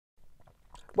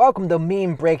Welcome to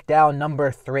meme breakdown number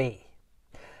 3.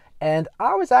 And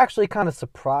I was actually kind of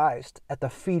surprised at the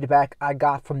feedback I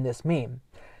got from this meme.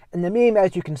 And the meme,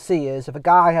 as you can see, is if a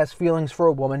guy has feelings for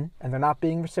a woman and they're not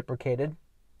being reciprocated,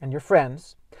 and you're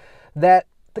friends, that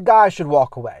the guy should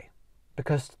walk away.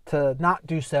 Because to not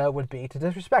do so would be to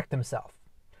disrespect himself.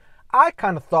 I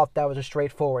kind of thought that was a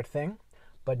straightforward thing.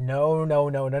 But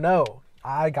no.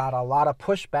 I got a lot of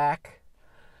pushback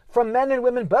from men and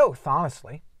women both,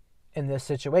 honestly, in this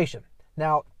situation.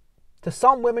 Now, to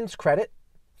some women's credit,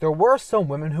 there were some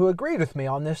women who agreed with me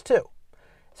on this too.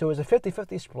 So it was a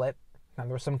 50-50 split, and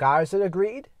there were some guys that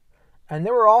agreed, and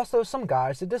there were also some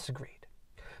guys that disagreed.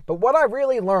 But what I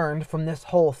really learned from this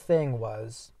whole thing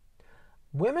was,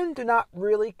 women do not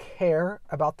really care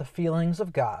about the feelings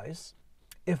of guys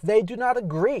if they do not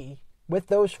agree with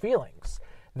those feelings.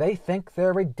 They think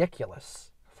they're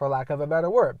ridiculous, for lack of a better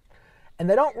word. And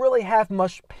they don't really have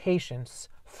much patience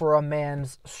for a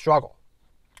man's struggle.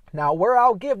 Now, where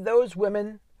I'll give those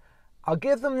women, I'll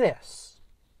give them this.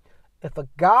 If a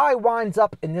guy winds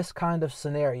up in this kind of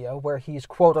scenario where he's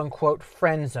quote-unquote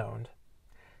friend-zoned,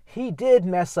 he did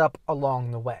mess up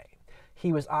along the way.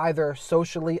 He was either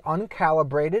socially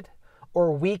uncalibrated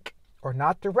or weak or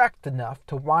not direct enough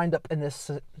to wind up in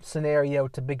this scenario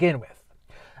to begin with.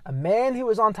 A man who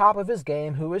is on top of his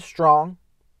game, who is strong,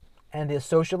 and is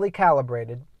socially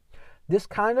calibrated, this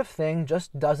kind of thing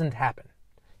just doesn't happen.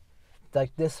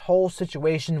 Like, this whole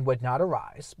situation would not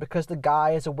arise because the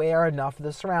guy is aware enough of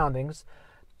the surroundings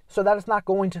so that it's not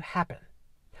going to happen.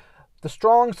 The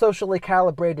strong, socially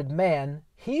calibrated man,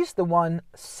 he's the one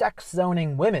sex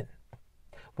zoning women,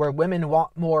 where women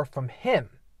want more from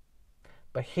him,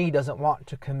 but he doesn't want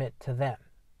to commit to them.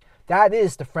 That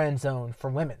is the friend zone for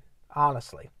women,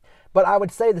 honestly. But I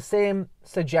would say the same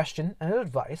suggestion and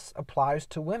advice applies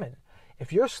to women.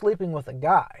 If you're sleeping with a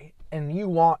guy and you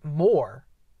want more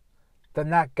than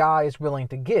that guy is willing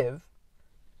to give,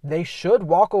 they should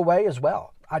walk away as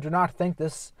well. I do not think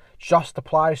this just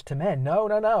applies to men.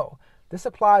 No. This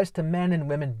applies to men and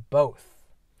women both.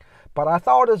 But I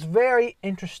thought it was very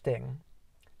interesting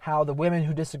how the women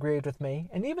who disagreed with me,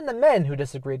 and even the men who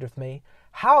disagreed with me,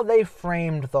 how they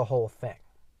framed the whole thing.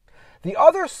 The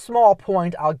other small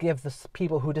point I'll give the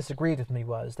people who disagreed with me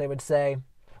was, they would say,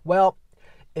 well,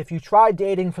 if you tried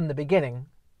dating from the beginning,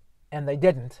 and they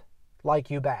didn't like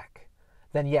you back,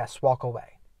 then yes, walk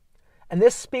away. And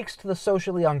this speaks to the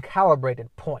socially uncalibrated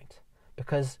point,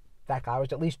 because that guy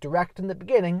was at least direct in the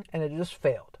beginning, and it just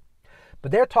failed.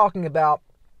 But they're talking about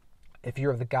if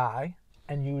you're the guy,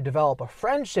 and you develop a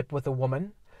friendship with a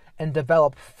woman, and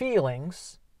develop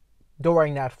feelings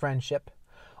during that friendship,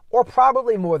 or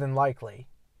probably more than likely,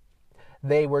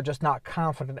 they were just not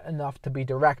confident enough to be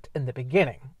direct in the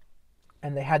beginning.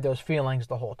 And they had those feelings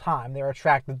the whole time. They were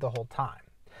attracted the whole time.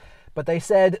 But they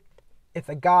said if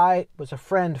the guy was a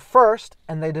friend first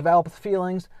and they developed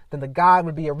feelings, then the guy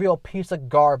would be a real piece of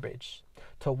garbage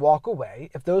to walk away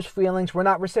if those feelings were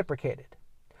not reciprocated.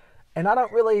 And I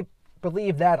don't really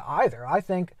believe that either. I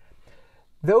think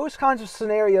those kinds of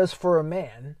scenarios for a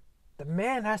man, the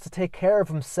man has to take care of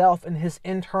himself in his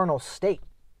internal state.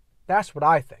 That's what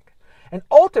I think. And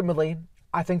ultimately,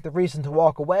 I think the reason to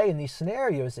walk away in these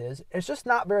scenarios is it's just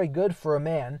not very good for a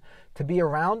man to be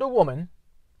around a woman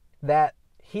that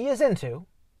he is into,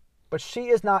 but she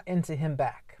is not into him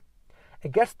back.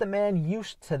 It gets the man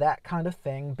used to that kind of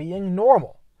thing being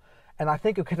normal. And I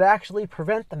think it could actually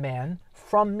prevent the man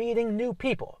from meeting new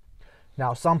people.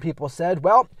 Now, some people said,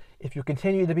 well, if you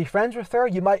continue to be friends with her,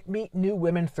 you might meet new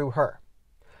women through her.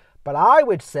 But I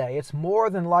would say it's more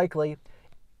than likely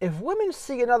if women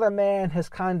see another man has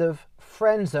kind of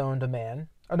friend-zoned a man,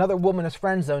 another woman has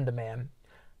friend-zoned a man,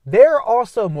 they're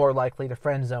also more likely to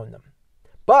friend-zone them.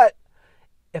 But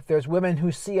if there's women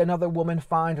who see another woman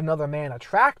find another man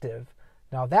attractive,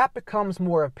 now that becomes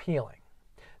more appealing.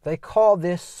 They call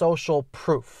this social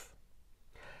proof.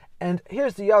 And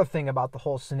here's the other thing about the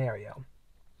whole scenario.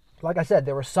 Like I said,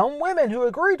 there were some women who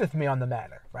agreed with me on the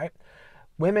matter, right?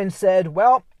 Women said,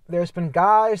 well, there's been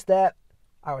guys that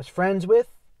I was friends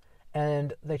with,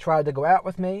 and they tried to go out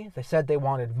with me. They said they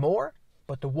wanted more,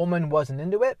 but the woman wasn't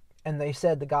into it, and they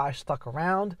said the guy stuck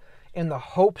around in the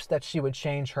hopes that she would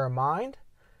change her mind,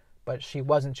 but she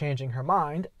wasn't changing her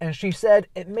mind, and she said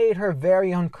it made her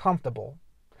very uncomfortable,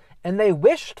 and they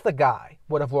wished the guy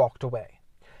would have walked away.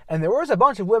 And there was a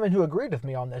bunch of women who agreed with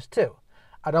me on this too.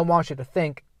 I don't want you to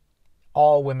think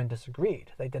all women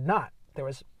disagreed. They did not. There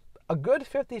was a good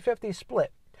 50-50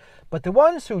 split. But the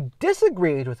ones who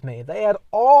disagreed with me, they had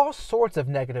all sorts of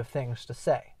negative things to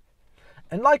say.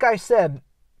 And like I said,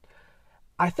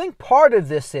 I think part of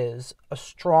this is a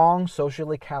strong,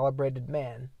 socially calibrated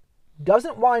man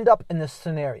doesn't wind up in this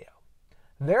scenario.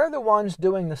 They're the ones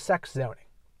doing the sex zoning.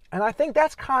 And I think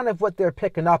that's kind of what they're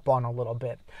picking up on a little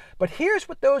bit. But here's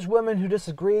what those women who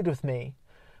disagreed with me,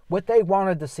 what they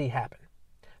wanted to see happen.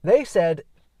 They said,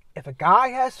 if a guy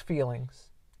has feelings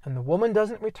and the woman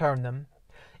doesn't return them,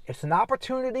 it's an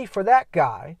opportunity for that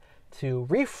guy to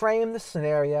reframe the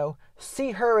scenario,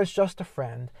 see her as just a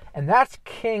friend, and that's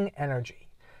king energy.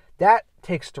 That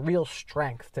takes the real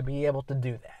strength to be able to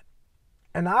do that.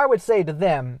 And I would say to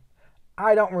them,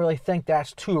 I don't really think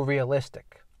that's too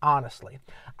realistic, honestly.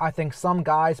 I think some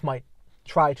guys might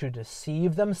try to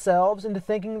deceive themselves into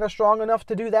thinking they're strong enough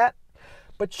to do that,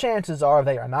 but chances are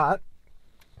they are not.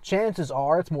 Chances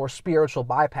are it's more spiritual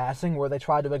bypassing where they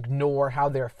try to ignore how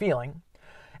they're feeling.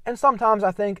 And sometimes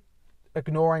I think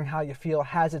ignoring how you feel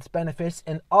has its benefits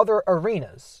in other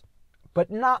arenas,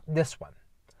 but not this one.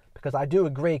 Because I do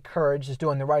agree courage is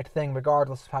doing the right thing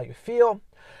regardless of how you feel.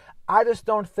 I just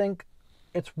don't think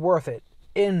it's worth it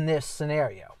in this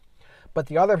scenario. But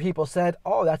the other people said,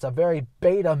 oh, that's a very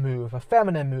beta move, a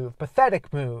feminine move,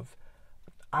 pathetic move.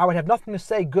 I would have nothing to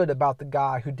say good about the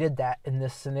guy who did that in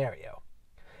this scenario.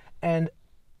 And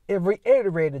it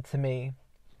reiterated to me,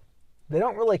 they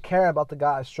don't really care about the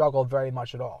guy's struggle very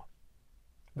much at all.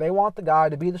 They want the guy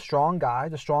to be the strong guy,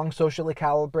 the strong socially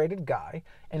calibrated guy.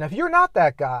 And if you're not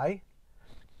that guy,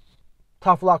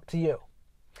 tough luck to you.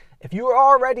 If you are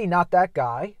already not that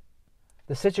guy,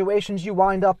 the situations you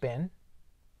wind up in,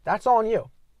 that's on you.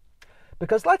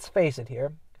 Because let's face it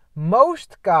here,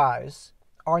 most guys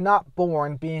are not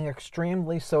born being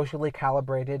extremely socially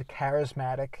calibrated,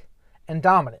 charismatic, and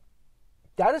dominant.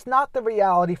 That is not the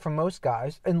reality for most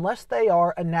guys unless they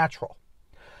are a natural.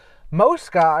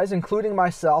 Most guys, including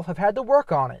myself, have had to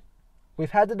work on it.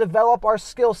 We've had to develop our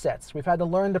skill sets. We've had to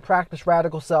learn to practice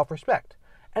radical self-respect.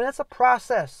 And it's a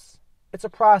process. It's a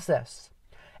process.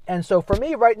 And so for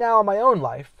me right now in my own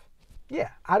life,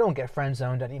 yeah, I don't get friend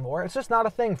zoned anymore. It's just not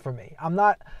a thing for me.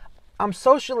 I'm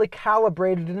socially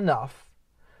calibrated enough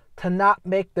to not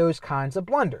make those kinds of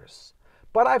blunders.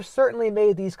 But I've certainly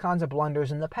made these kinds of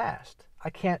blunders in the past. I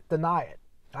can't deny it.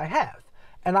 I have.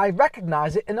 And I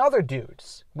recognize it in other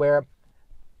dudes where,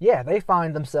 yeah, they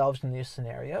find themselves in these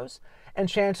scenarios, and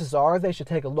chances are they should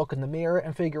take a look in the mirror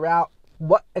and figure out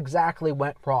what exactly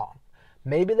went wrong.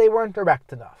 Maybe they weren't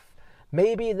direct enough.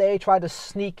 Maybe they tried to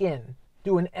sneak in,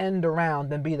 do an end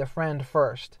around, and be the friend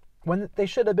first, when they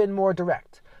should have been more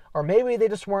direct. Or maybe they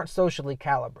just weren't socially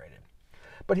calibrated.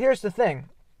 But here's the thing.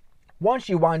 Once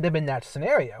you wind up in that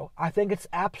scenario, I think it's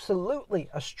absolutely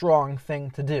a strong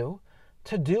thing to do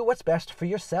what's best for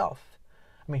yourself.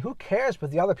 I mean, who cares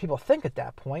what the other people think at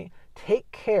that point?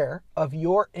 Take care of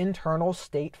your internal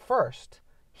state first.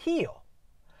 Heal.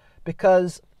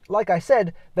 Because, like I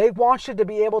said, they want you to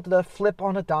be able to flip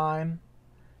on a dime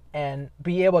and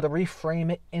be able to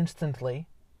reframe it instantly.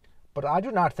 But I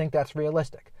do not think that's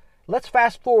realistic. Let's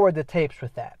fast forward the tapes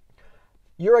with that.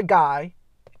 You're a guy,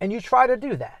 and you try to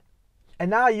do that. And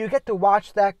now you get to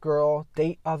watch that girl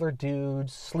date other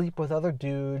dudes, sleep with other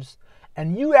dudes,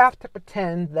 and you have to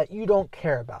pretend that you don't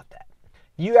care about that.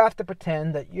 You have to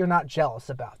pretend that you're not jealous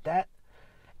about that.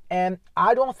 And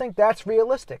I don't think that's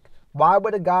realistic. Why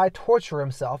would a guy torture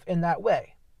himself in that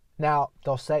way? Now,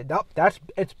 they'll say, nope,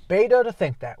 it's beta to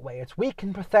think that way. It's weak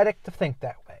and pathetic to think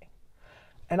that way.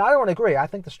 And I don't agree. I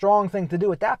think the strong thing to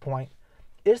do at that point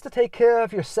is to take care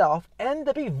of yourself and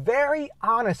to be very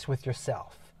honest with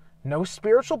yourself. No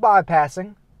spiritual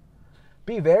bypassing.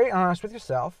 Be very honest with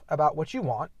yourself about what you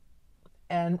want.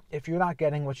 And if you're not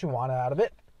getting what you want out of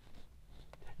it,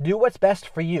 do what's best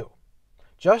for you.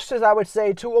 Just as I would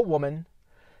say to a woman,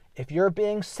 if you're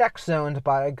being sex zoned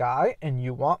by a guy and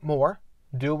you want more,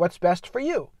 do what's best for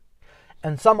you.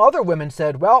 And some other women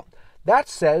said, well, that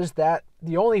says that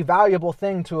the only valuable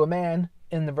thing to a man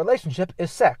in the relationship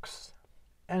is sex.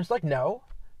 And it's like, no,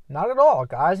 not at all,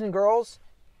 guys and girls.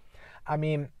 I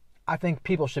mean, I think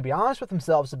people should be honest with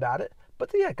themselves about it,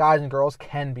 but yeah, guys and girls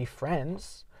can be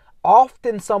friends.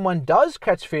 Often someone does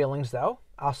catch feelings, though.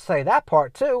 I'll say that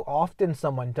part too. Often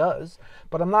someone does.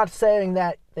 But I'm not saying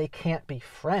that they can't be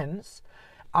friends.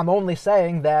 I'm only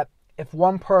saying that if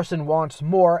one person wants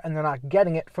more and they're not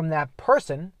getting it from that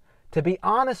person, to be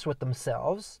honest with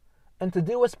themselves and to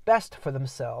do what's best for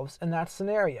themselves in that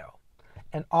scenario.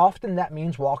 And often that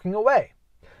means walking away.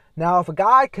 Now, if a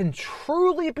guy can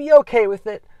truly be okay with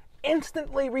it,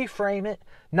 instantly reframe it,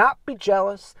 not be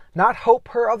jealous, not hope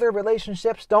her other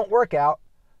relationships don't work out,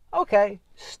 okay,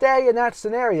 stay in that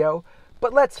scenario.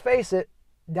 But let's face it,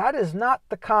 that is not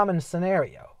the common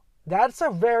scenario. That's a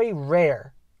very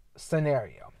rare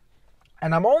scenario.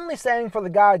 And I'm only saying for the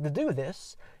guy to do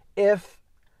this if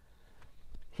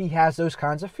he has those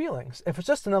kinds of feelings. If it's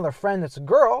just another friend that's a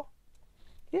girl,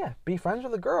 yeah, be friends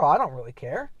with a girl. I don't really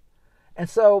care. And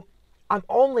so I'm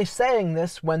only saying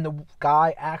this when the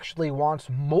guy actually wants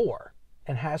more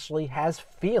and actually has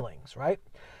feelings, right?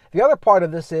 The other part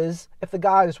of this is if the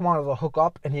guy just wanted to hook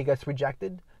up and he gets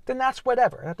rejected, then that's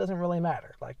whatever. That doesn't really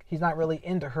matter. Like, he's not really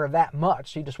into her that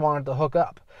much. He just wanted to hook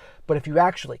up. But if you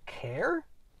actually care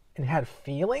and had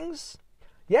feelings,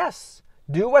 yes,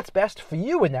 do what's best for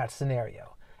you in that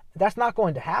scenario. That's not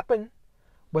going to happen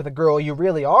with a girl you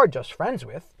really are just friends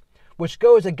with, which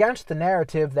goes against the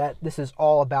narrative that this is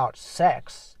all about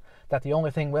sex, that the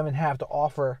only thing women have to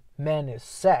offer men is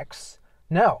sex.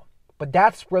 No, but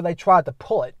that's where they tried to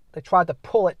pull it. They tried to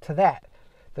pull it to that.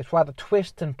 They tried to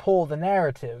twist and pull the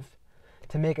narrative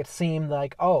to make it seem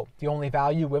like, oh, the only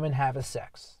value women have is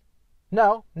sex.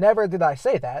 No, never did I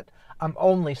say that. I'm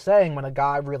only saying when a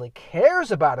guy really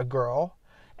cares about a girl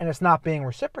and it's not being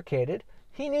reciprocated,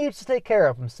 he needs to take care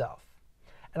of himself.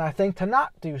 And I think to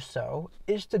not do so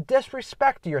is to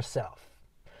disrespect yourself.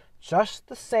 Just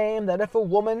the same that if a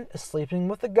woman is sleeping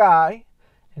with a guy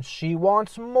and she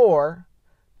wants more,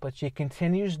 but she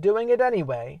continues doing it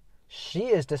anyway, she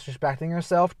is disrespecting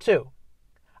herself too.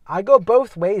 I go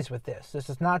both ways with this. This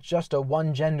is not just a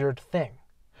one-gendered thing.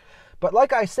 But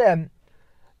like I said,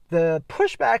 the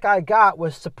pushback I got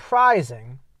was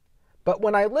surprising, but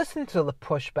when I listened to the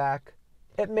pushback,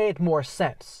 it made more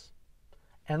sense.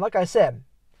 And like I said,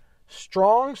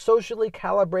 strong, socially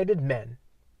calibrated men,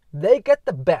 they get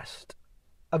the best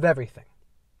of everything.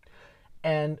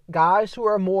 And guys who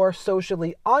are more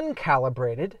socially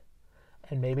uncalibrated,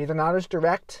 and maybe they're not as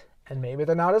direct, and maybe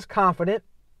they're not as confident,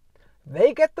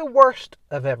 they get the worst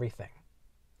of everything.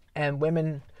 And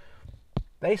women,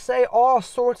 they say all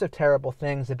sorts of terrible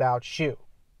things about you.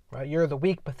 Right? You're the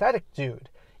weak, pathetic dude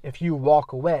if you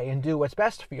walk away and do what's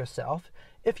best for yourself,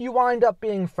 if you wind up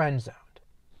being friend-zoned.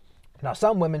 Now,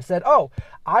 some women said, oh,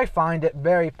 I find it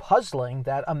very puzzling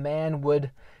that a man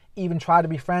would even try to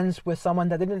be friends with someone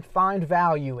that they didn't find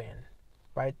value in,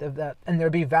 right? And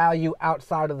there'd be value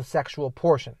outside of the sexual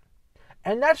portion.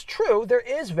 And that's true, there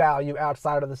is value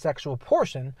outside of the sexual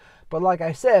portion, but like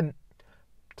I said,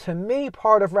 to me,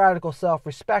 part of radical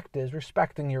self-respect is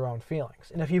respecting your own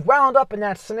feelings. And if you've wound up in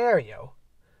that scenario,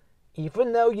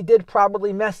 even though you did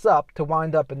probably mess up to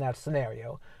wind up in that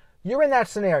scenario, you're in that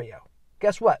scenario.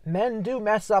 Guess what? Men do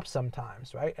mess up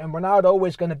sometimes, right? And we're not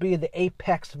always going to be the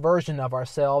apex version of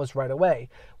ourselves right away.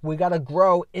 We got to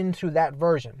grow into that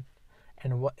version.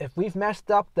 And if we've messed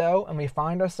up, though, and we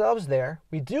find ourselves there,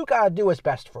 we do got to do what's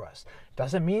best for us.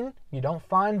 Doesn't mean you don't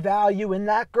find value in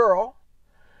that girl.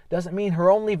 Doesn't mean her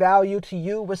only value to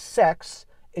you was sex.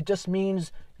 It just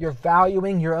means you're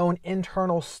valuing your own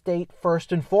internal state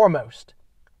first and foremost.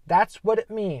 That's what it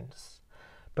means.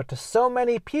 But to so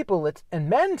many people, and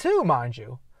men too, mind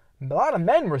you, a lot of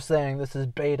men were saying this is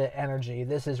beta energy,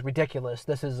 this is ridiculous,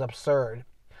 this is absurd.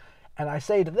 And I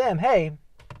say to them, hey,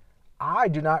 I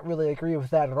do not really agree with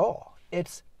that at all.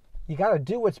 You got to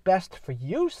do what's best for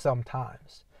you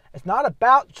sometimes. It's not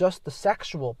about just the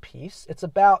sexual piece. It's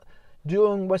about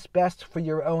doing what's best for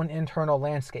your own internal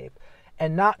landscape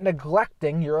and not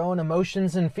neglecting your own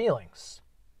emotions and feelings.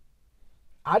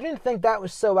 I didn't think that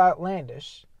was so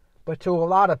outlandish, but to a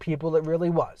lot of people it really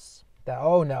was. That,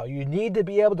 oh no, you need to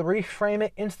be able to reframe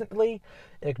it instantly,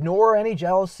 ignore any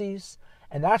jealousies,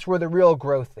 and that's where the real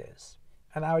growth is.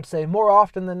 And I would say more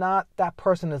often than not, that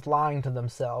person is lying to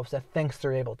themselves that thinks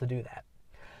they're able to do that.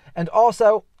 And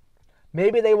also,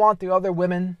 maybe they want the other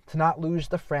women to not lose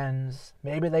the friends.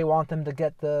 Maybe they want them to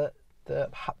get the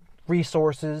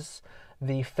resources,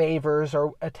 the favors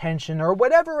or attention or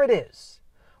whatever it is.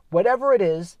 Whatever it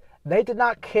is, they did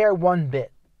not care one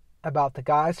bit about the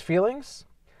guy's feelings.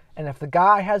 And if the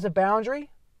guy has a boundary,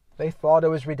 they thought it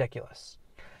was ridiculous.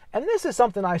 And this is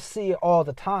something I see all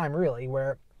the time, really,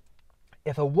 where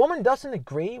if a woman doesn't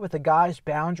agree with a guy's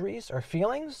boundaries or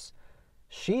feelings,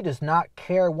 she does not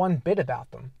care one bit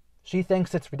about them. She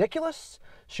thinks it's ridiculous,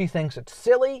 she thinks it's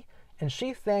silly, and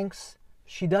she thinks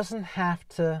she doesn't have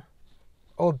to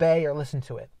obey or listen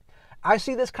to it. I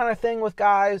see this kind of thing with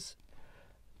guys,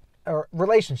 or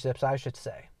relationships, I should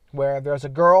say, where there's a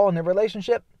girl in the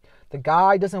relationship, the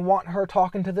guy doesn't want her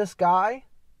talking to this guy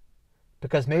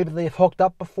because maybe they've hooked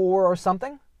up before or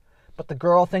something, but the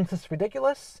girl thinks it's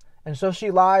ridiculous, and so she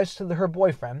lies to her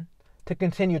boyfriend to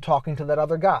continue talking to that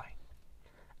other guy.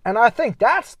 And I think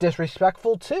that's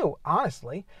disrespectful too,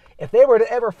 honestly. If they were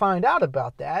to ever find out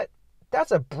about that, that's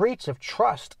a breach of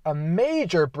trust, a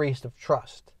major breach of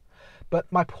trust.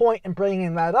 But my point in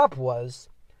bringing that up was,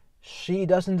 she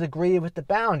doesn't agree with the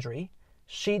boundary,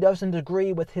 she doesn't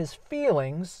agree with his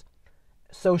feelings,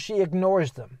 so she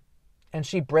ignores them, and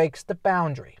she breaks the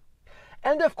boundary.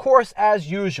 And of course,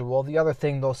 as usual, the other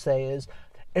thing they'll say is,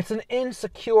 it's an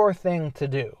insecure thing to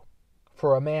do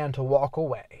for a man to walk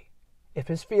away if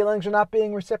his feelings are not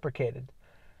being reciprocated.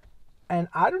 And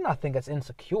I do not think it's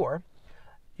insecure.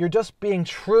 You're just being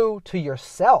true to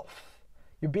yourself.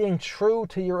 You're being true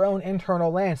to your own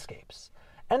internal landscapes.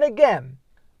 And again,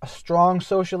 a strong,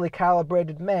 socially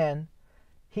calibrated man,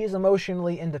 he's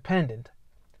emotionally independent.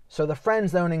 So the friend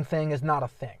zoning thing is not a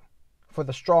thing for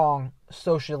the strong,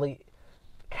 socially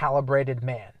calibrated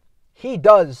man. He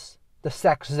does the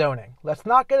sex zoning. Let's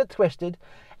not get it twisted.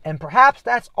 And perhaps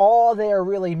that's all they are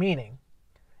really meaning,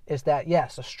 is that,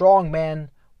 yes, a strong man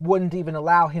wouldn't even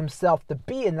allow himself to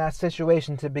be in that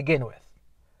situation to begin with.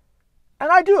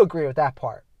 And I do agree with that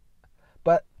part.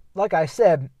 But like I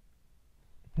said,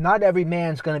 not every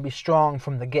man's going to be strong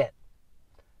from the get.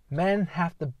 Men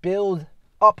have to build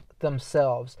up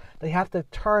themselves. They have to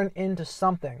turn into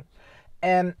something.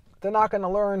 And they're not going to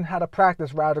learn how to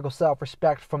practice radical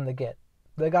self-respect from the get.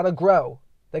 They got to grow.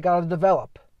 They got to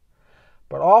develop.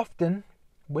 But often,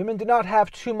 women do not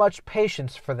have too much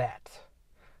patience for that.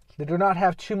 They do not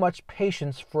have too much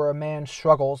patience for a man's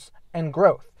struggles and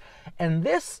growth. And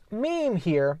this meme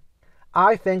here,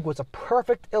 I think, was a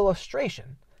perfect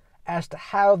illustration as to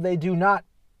how they do not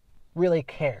really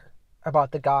care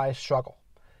about the guy's struggle.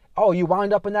 Oh, you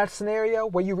wind up in that scenario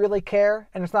where you really care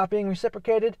and it's not being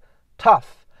reciprocated?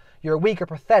 Tough. You're weak or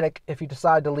pathetic if you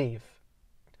decide to leave.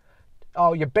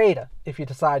 Oh, you're beta if you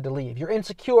decide to leave. You're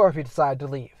insecure if you decide to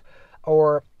leave.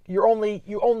 Or you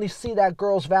only see that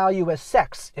girl's value as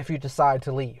sex if you decide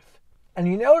to leave. And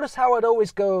you notice how it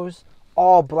always goes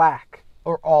all black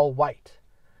or all white.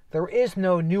 There is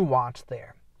no nuance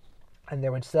there. And they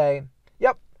would say,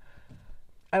 yep.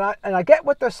 And I get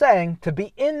what they're saying. To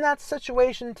be in that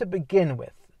situation to begin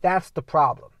with, that's the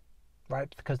problem,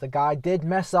 right? Because the guy did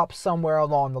mess up somewhere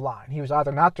along the line. He was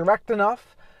either not direct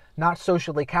enough, not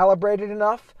socially calibrated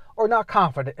enough, or not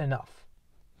confident enough.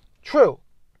 True.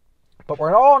 But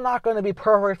we're all not going to be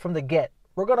perfect from the get.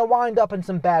 We're going to wind up in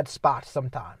some bad spots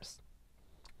sometimes.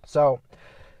 So,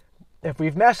 if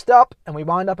we've messed up and we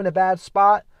wind up in a bad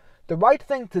spot, the right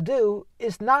thing to do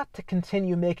is not to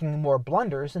continue making more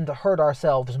blunders and to hurt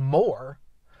ourselves more.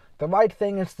 The right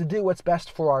thing is to do what's best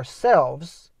for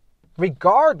ourselves,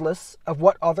 regardless of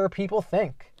what other people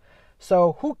think.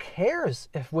 So who cares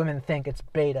if women think it's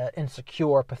beta,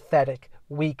 insecure, pathetic,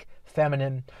 weak,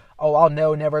 feminine? Oh, I'll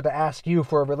know never to ask you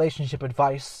for relationship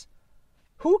advice.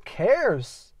 Who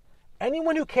cares?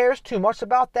 Anyone who cares too much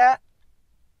about that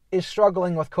is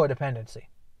struggling with codependency,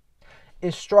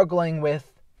 is struggling with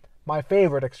my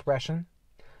favorite expression,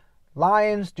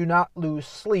 lions do not lose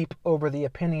sleep over the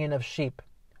opinion of sheep.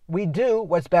 We do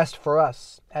what's best for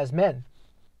us as men.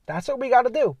 That's what we got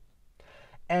to do.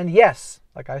 And yes,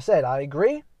 like I said, I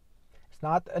agree. It's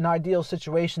not an ideal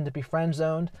situation to be friend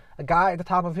zoned. A guy at the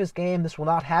top of his game, this will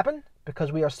not happen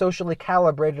because we are socially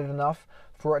calibrated enough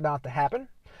for it not to happen.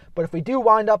 But if we do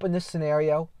wind up in this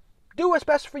scenario, do what's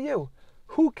best for you.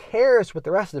 Who cares what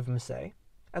the rest of them say?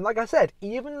 And like I said,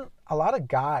 even a lot of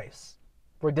guys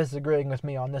were disagreeing with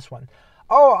me on this one.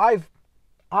 Oh,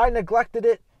 I neglected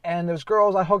it, and there's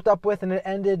girls I hooked up with, and it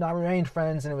ended, and I remained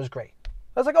friends, and it was great.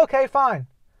 I was like, okay, fine.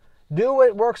 Do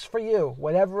what works for you,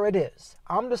 whatever it is.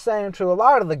 I'm just saying to a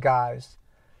lot of the guys,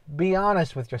 be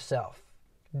honest with yourself.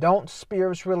 Don't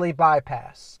spiritually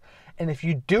bypass. And if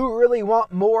you do really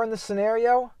want more in the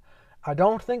scenario, I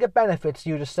don't think it benefits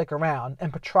you to stick around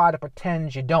and try to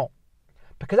pretend you don't.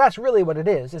 Because that's really what it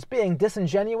is. It's being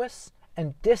disingenuous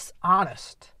and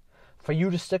dishonest for you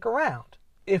to stick around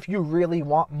if you really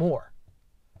want more.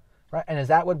 Right? And is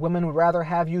that what women would rather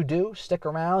have you do? Stick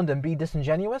around and be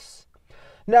disingenuous?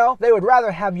 No, they would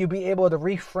rather have you be able to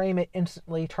reframe it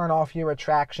instantly, turn off your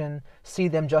attraction, see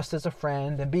them just as a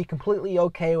friend, and be completely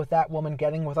okay with that woman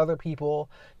getting with other people,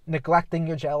 neglecting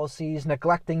your jealousies,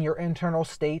 neglecting your internal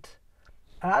state.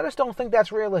 And I just don't think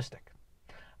that's realistic.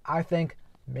 I think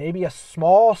maybe a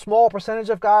small percentage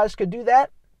of guys could do that.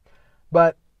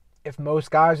 But if most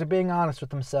guys are being honest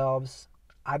with themselves,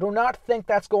 I do not think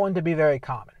that's going to be very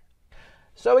common.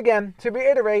 So again, to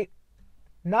reiterate,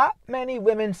 not many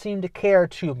women seem to care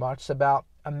too much about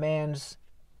a man's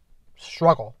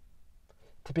struggle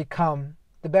to become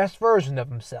the best version of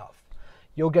himself.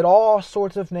 You'll get all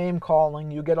sorts of name calling,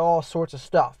 you get all sorts of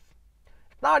stuff.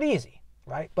 It's not easy,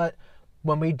 right? But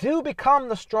when we do become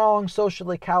the strong,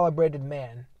 socially calibrated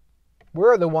man,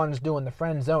 we're the ones doing the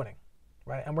friend zoning,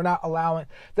 right? And we're not allowing,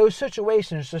 those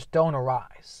situations just don't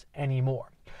arise anymore.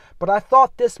 But I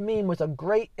thought this meme was a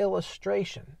great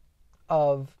illustration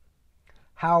of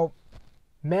how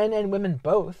men and women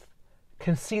both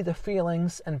can see the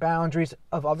feelings and boundaries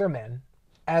of other men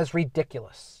as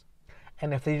ridiculous.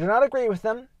 And if they do not agree with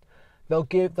them, they'll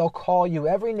call you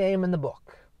every name in the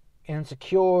book.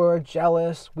 Insecure,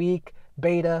 jealous, weak,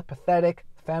 beta, pathetic,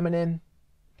 feminine,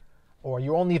 or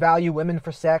you only value women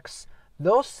for sex.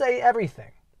 They'll say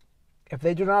everything if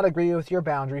they do not agree with your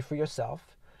boundary for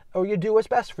yourself, or you do what's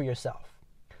best for yourself.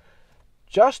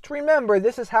 Just remember,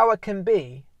 this is how it can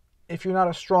be if you're not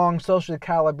a strong, socially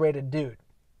calibrated dude.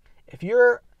 If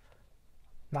you're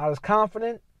not as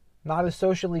confident, not as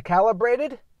socially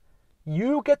calibrated,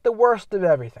 you get the worst of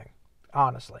everything,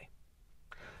 honestly.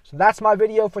 So that's my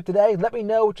video for today. Let me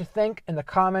know what you think in the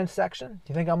comments section.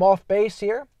 Do you think I'm off base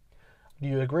here? Do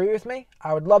you agree with me?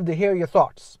 I would love to hear your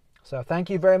thoughts. So thank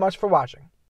you very much for watching.